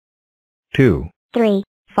2, 3,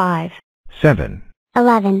 5, 7,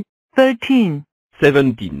 11, 13,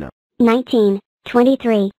 17, 19,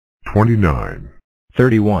 23, 29.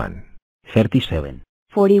 31, 37,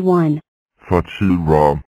 41,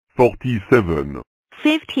 Faceva 47.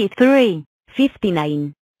 53,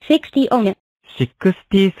 59, 61,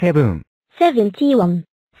 67, 71,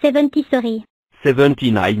 73,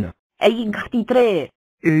 79, 83,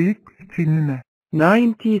 18.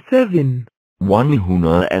 97,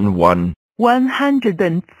 101,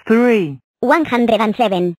 103,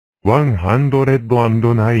 107,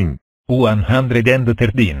 109.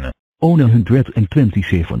 113,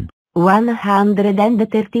 127,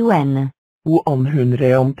 131,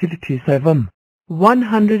 137.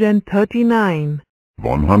 139,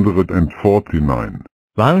 149.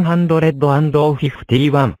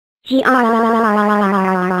 151,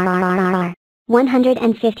 GR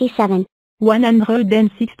 157,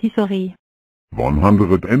 163,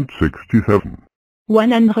 167.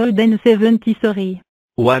 173,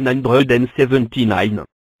 179,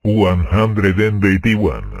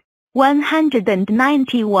 181.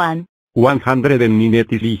 191,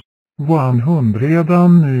 193,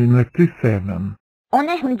 197.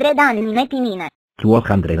 199,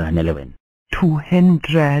 211,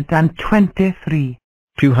 223,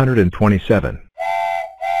 227,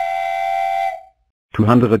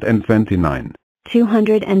 229,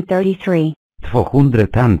 233,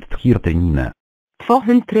 214,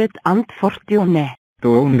 214,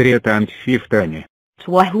 215,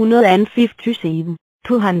 257,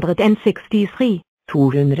 263,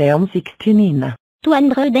 269,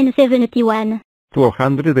 271,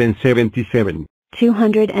 277,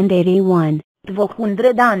 281,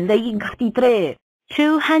 293, 293,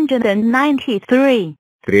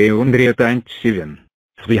 307,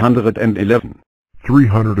 311,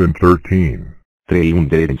 313.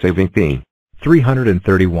 317,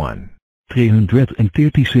 331,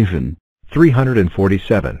 337,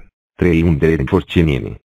 347,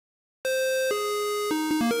 349,